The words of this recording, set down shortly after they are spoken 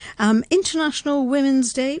International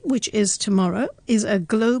Women's Day, which is tomorrow, is a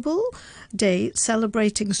global day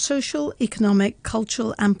celebrating social, economic,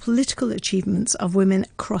 cultural and political achievements of women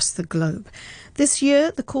across the globe. This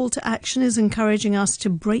year, the call to action is encouraging us to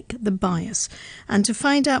break the bias. And to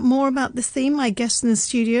find out more about this theme, my guest in the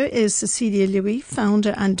studio is Cecilia Louis,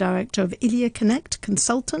 founder and director of Ilia Connect,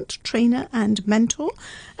 consultant, trainer and mentor.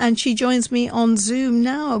 And she joins me on Zoom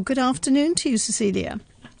now. Good afternoon to you, Cecilia.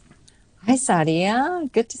 Hi, Sadia.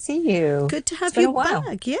 Good to see you. Good to have It's been you a while.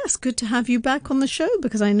 back. Yes, good to have you back on the show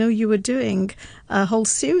because I know you were doing a whole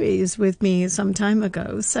series with me some time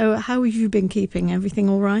ago. So how have you been keeping? Everything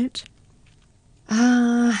all right?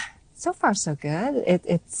 So far so good.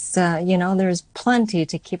 It's there's plenty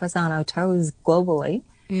to keep us on our toes globally.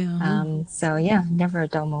 Yeah. So yeah, never a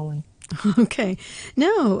dull moment. Okay.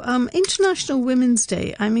 Now, International Women's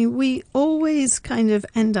Day. I mean, we always kind of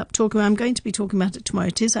end up talking. I'm going to be talking about it tomorrow.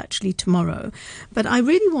 It is actually tomorrow. But I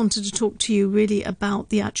really wanted to talk to you really about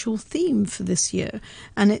the actual theme for this year,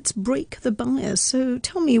 and it's break the bias. So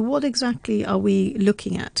tell me, what exactly are we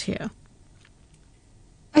looking at here?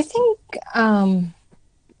 I think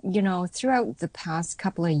throughout the past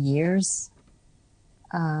couple of years,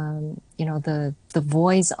 the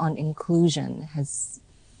voice on inclusion has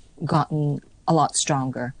gotten a lot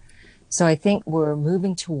stronger. So I think we're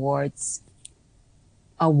moving towards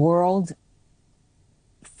a world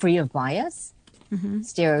free of bias,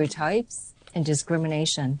 stereotypes, and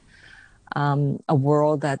discrimination. A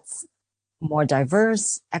world that's more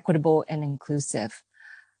diverse, equitable, and inclusive.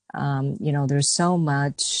 There's so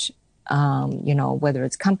much, whether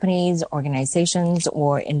it's companies, organizations,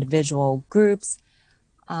 or individual groups,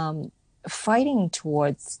 fighting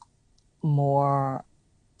towards more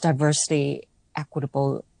diversity,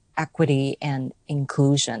 equity, and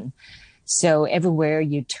inclusion. So everywhere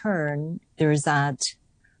you turn, there's that,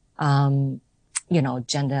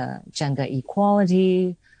 gender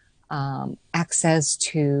equality, access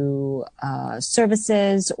to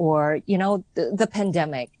services, or, the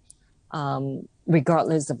pandemic,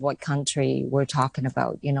 regardless of what country we're talking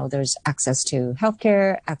about. There's access to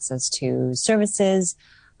healthcare, access to services.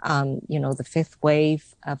 The fifth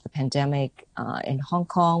wave of the pandemic in Hong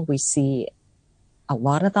Kong, we see a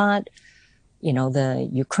lot of that. The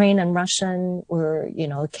Ukraine and Russian, or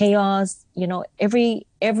chaos.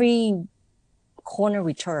 Every corner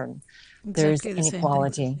we turn, there's Exactly the same thing.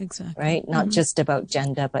 inequality, Exactly. right? Not just about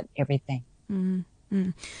gender, but everything.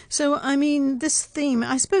 So, I mean, this theme,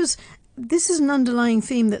 I suppose this is an underlying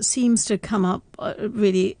theme that seems to come up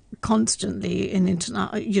really constantly in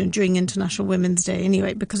during International Women's Day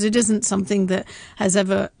anyway, because it isn't something that has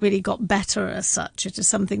ever really got better as such. It is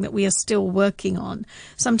something that we are still working on.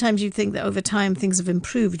 Sometimes you think that over time things have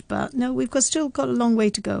improved, but no, still got a long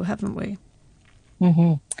way to go, haven't we?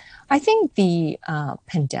 hmm I think the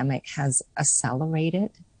pandemic has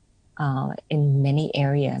accelerated in many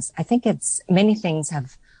areas. I think many things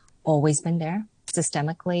have always been there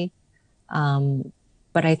systemically,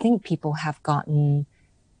 but I think people have gotten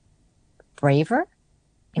braver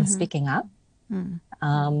in speaking up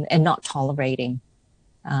and not tolerating.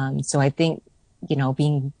 So I think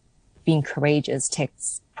being courageous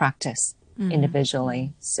takes practice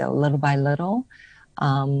individually. So little by little,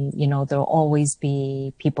 there'll always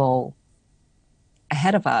be people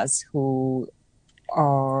ahead of us who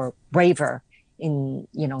are braver in,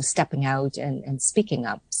 stepping out and speaking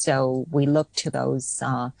up. So we look to those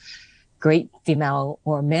great female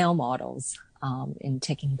or male models in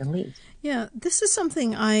taking the lead. Yeah, this is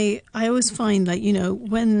something I always find, like,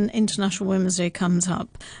 when International Women's Day comes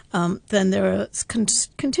up, then there are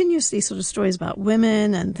continuously sort of stories about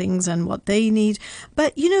women and things and what they need.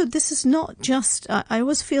 But, this is not just, I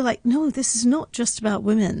always feel like, no, this is not just about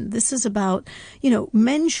women. This is about,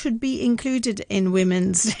 men should be included in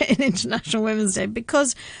in International Women's Day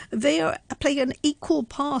because they play an equal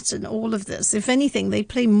part in all of this. If anything, they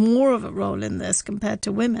play more of a role in this compared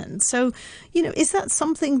to women. So, is that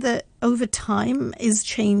something that over time is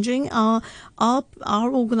changing? Are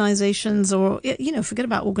organizations, or, forget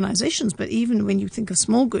about organizations, but even when you think of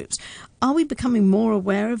small groups, are we becoming more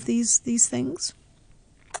aware of these things?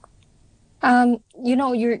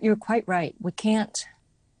 You're quite right. We can't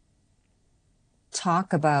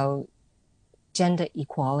talk about gender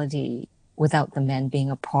equality without the men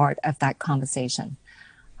being a part of that conversation.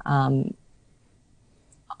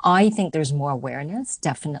 I think there's more awareness,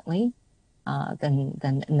 definitely,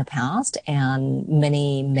 than in the past, and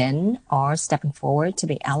many men are stepping forward to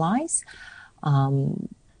be allies.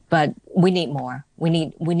 But we need more. We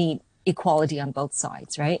need equality on both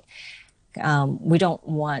sides, right? We don't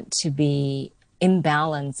want to be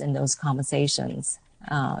imbalanced in those conversations.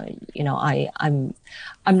 I'm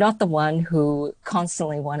not the one who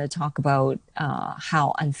constantly want to talk about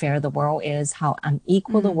how unfair the world is, how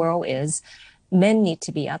unequal the world is. Men need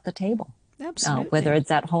to be at the table, whether Absolutely. it's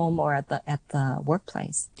at home or at the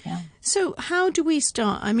workplace. Yeah. So how do we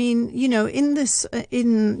start? I mean, in this,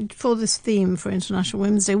 in for this theme for International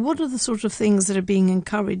Women's Day, what are the sort of things that are being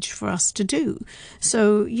encouraged for us to do?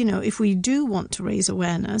 So, if we do want to raise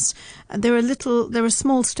awareness, there are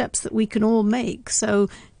small steps that we can all make. So,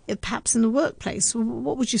 perhaps in the workplace,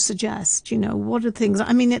 what would you suggest? What are things?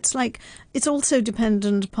 I mean, it's also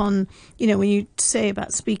dependent upon, when you say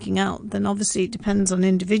about speaking out, then obviously it depends on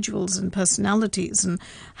individuals and personalities and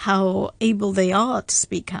how able they are to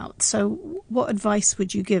speak out. So what advice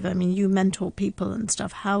would you give? I mean, you mentor people and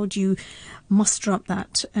stuff. How do you muster up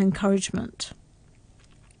that encouragement?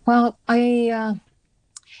 Well,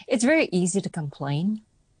 it's very easy to complain,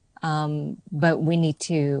 but we need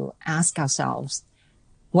to ask ourselves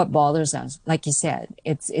what bothers us. Like you said,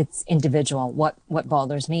 it's individual. What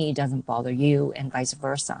bothers me doesn't bother you, and vice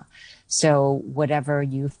versa. So whatever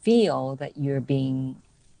you feel that you're being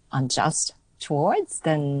unjust towards,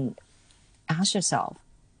 then ask yourself,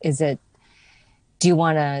 do you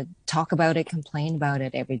want to talk about it, complain about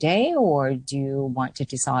it every day, or do you want to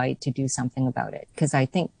decide to do something about it? Because I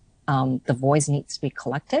think the voice needs to be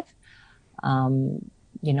collective.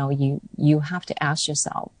 You have to ask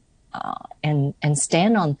yourself, and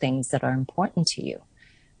stand on things that are important to you.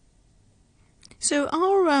 So,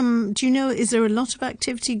 do you know, is there a lot of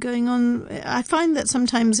activity going on? I find that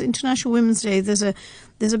sometimes International Women's Day, there's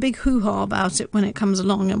a big hoo-ha about it when it comes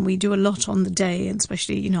along, and we do a lot on the day, and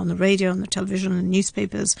especially, on the radio, on the television, and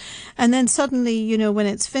newspapers. And then suddenly, when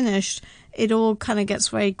it's finished, it all kind of gets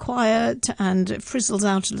very quiet and it frizzles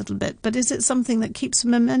out a little bit. But is it something that keeps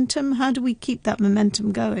momentum? How do we keep that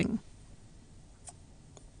momentum going?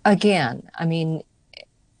 Again, I mean,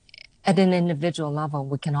 at an individual level,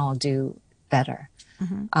 we can all do better.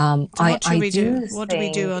 So what should I we do? do What do we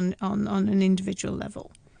do think, on an individual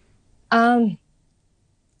level? um,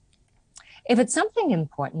 if it's something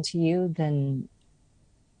important to you, then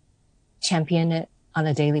champion it on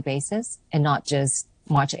a daily basis and not just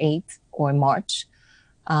March 8th or March.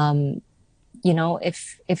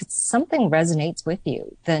 If it's something resonates with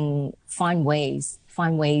you, then find ways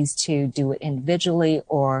to do it individually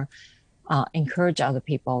or encourage other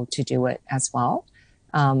people to do it as well.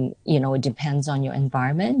 It depends on your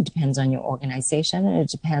environment, it depends on your organization, and it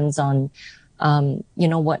depends on,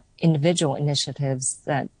 what individual initiatives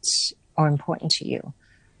that are important to you.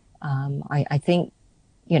 I think,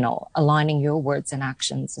 aligning your words and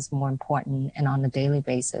actions is more important. And on a daily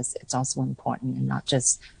basis, it's also important, and not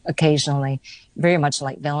just occasionally. Very much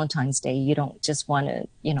like Valentine's Day, you don't just want to,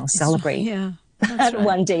 celebrate Yeah, that's that right.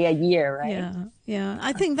 one day a year, right? Yeah.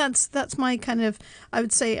 I think that's my kind of, I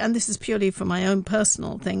would say, and this is purely for my own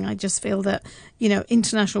personal thing. I just feel that,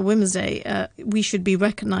 International Women's Day, we should be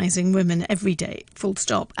recognizing women every day, full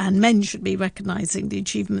stop, and men should be recognizing the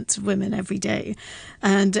achievements of women every day.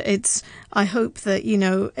 And I hope that,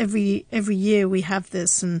 every year we have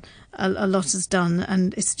this, and a lot is done,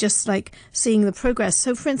 and it's just like seeing the progress.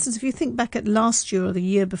 So, for instance, if you think back at last year or the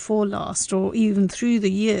year before last, or even through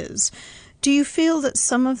the years, do you feel that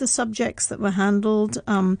some of the subjects that were handled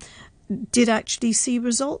did actually see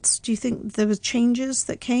results? Do you think there were changes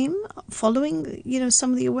that came following,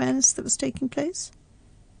 some of the awareness that was taking place?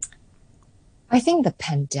 I think the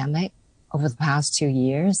pandemic over the past 2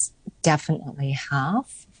 years definitely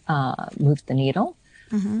have moved the needle.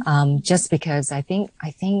 Just because I think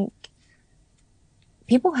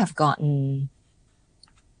people have gotten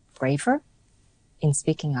braver in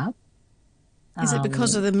speaking up. Is it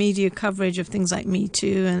because of the media coverage of things like Me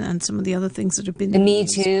Too and some of the other things that have been The in the Me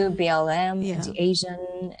news? Too, BLM, Yeah.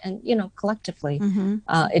 anti-Asian, and, collectively,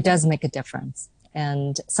 it does make a difference.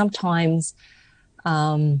 And sometimes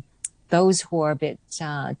those who are a bit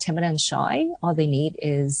timid and shy, all they need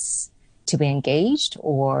is to be engaged,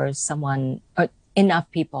 or enough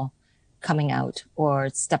people coming out or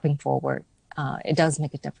stepping forward. It does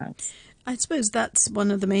make a difference. I suppose that's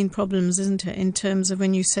one of the main problems, isn't it? In terms of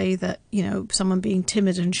when you say that, someone being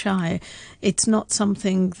timid and shy, it's not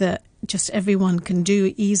something that just everyone can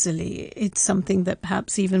do easily. It's something that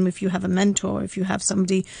perhaps even if you have a mentor, if you have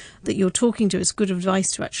somebody that you're talking to, it's good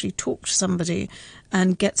advice to actually talk to somebody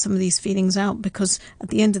and get some of these feelings out, because at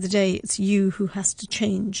the end of the day, it's you who has to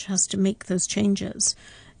change, has to make those changes.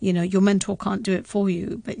 Your mentor can't do it for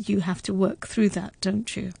you, but you have to work through that,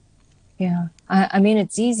 don't you? Yeah. I mean,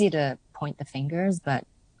 it's easy to point the fingers, but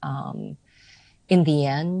in the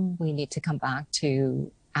end, we need to come back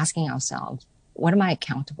to asking ourselves, what am I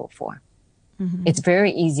accountable for? It's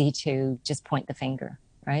very easy to just point the finger,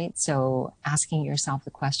 right? So asking yourself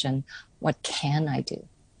the question, what can I do?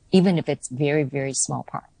 Even if it's very, very small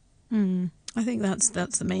part. I think that's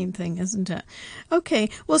the main thing, isn't it? Okay.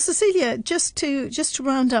 Well, Cecilia, just to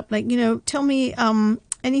round up, tell me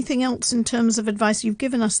anything else in terms of advice. You've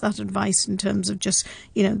given us that advice in terms of just,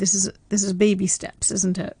 this is baby steps,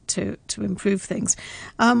 isn't it, to improve things.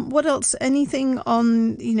 What else? Anything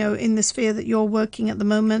on, in the sphere that you're working at the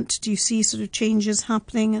moment? Do you see sort of changes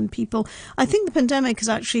happening and people? I think the pandemic has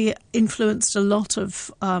actually influenced a lot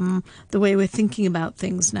of the way we're thinking about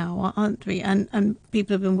things now, aren't we? And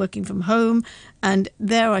people have been working from home. And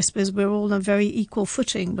there, I suppose, we're all on a very equal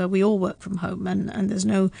footing where we all work from home and there's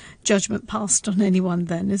no judgment passed on anyone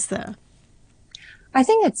then, is there? I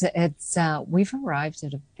think it's we've arrived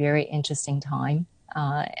at a very interesting time.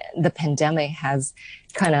 The pandemic has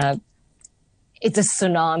it's a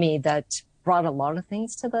tsunami that brought a lot of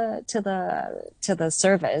things to the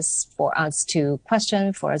surface for us to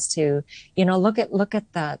question, for us to, look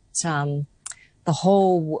at that, the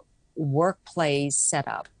whole workplace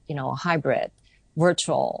setup, hybrid,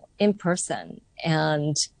 virtual, in person.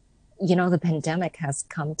 And, the pandemic has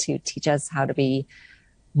come to teach us how to be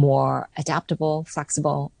more adaptable,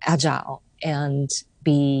 flexible, agile, and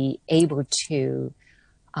be able to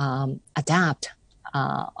adapt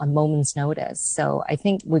on moment's notice. So I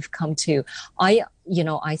think we've come to, I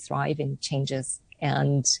thrive in changes.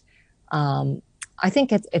 And I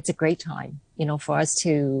think it's a great time, for us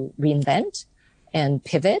to reinvent and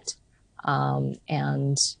pivot.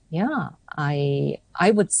 And yeah, I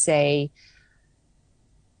would say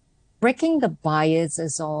breaking the bias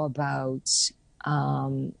is all about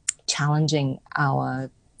challenging our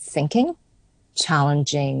thinking,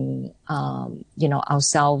 challenging,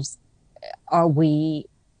 ourselves. Do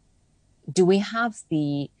we have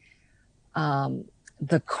the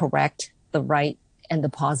correct, the right, and the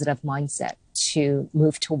positive mindset to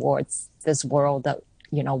move towards this world that,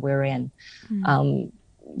 we're in?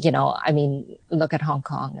 Look at Hong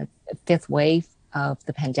Kong, a fifth wave of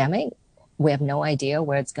the pandemic. We have no idea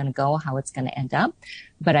where it's going to go, how it's going to end up.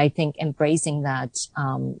 But I think embracing that,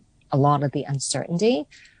 a lot of the uncertainty,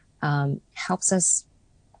 helps us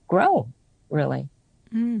grow, really.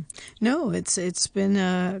 No, it's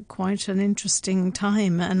been quite an interesting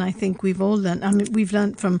time, and I think we've all learned. I mean, we've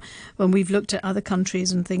learned from when we've looked at other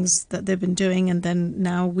countries and things that they've been doing, and then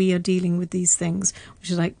now we are dealing with these things,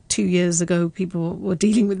 which is like 2 years ago people were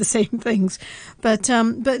dealing with the same things. But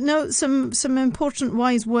no, some important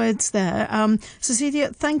wise words there. Cecilia,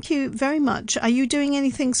 thank you very much. Are you doing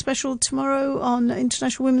anything special tomorrow on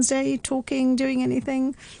International Women's Day? Doing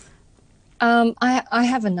anything? I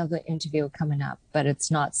have another interview coming up, but it's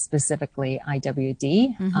not specifically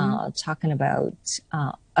IWD, talking about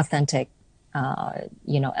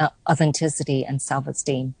authenticity and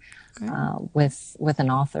self-esteem, with an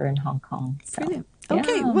author in Hong Kong. So, brilliant.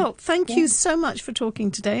 Okay, well, thank you so much for talking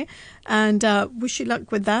today, and wish you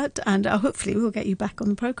luck with that, and hopefully we'll get you back on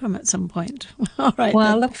the program at some point. All right. Well,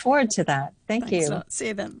 I look forward to that. Thanks you. See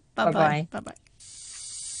you then. Bye-bye. Bye-bye. Bye-bye.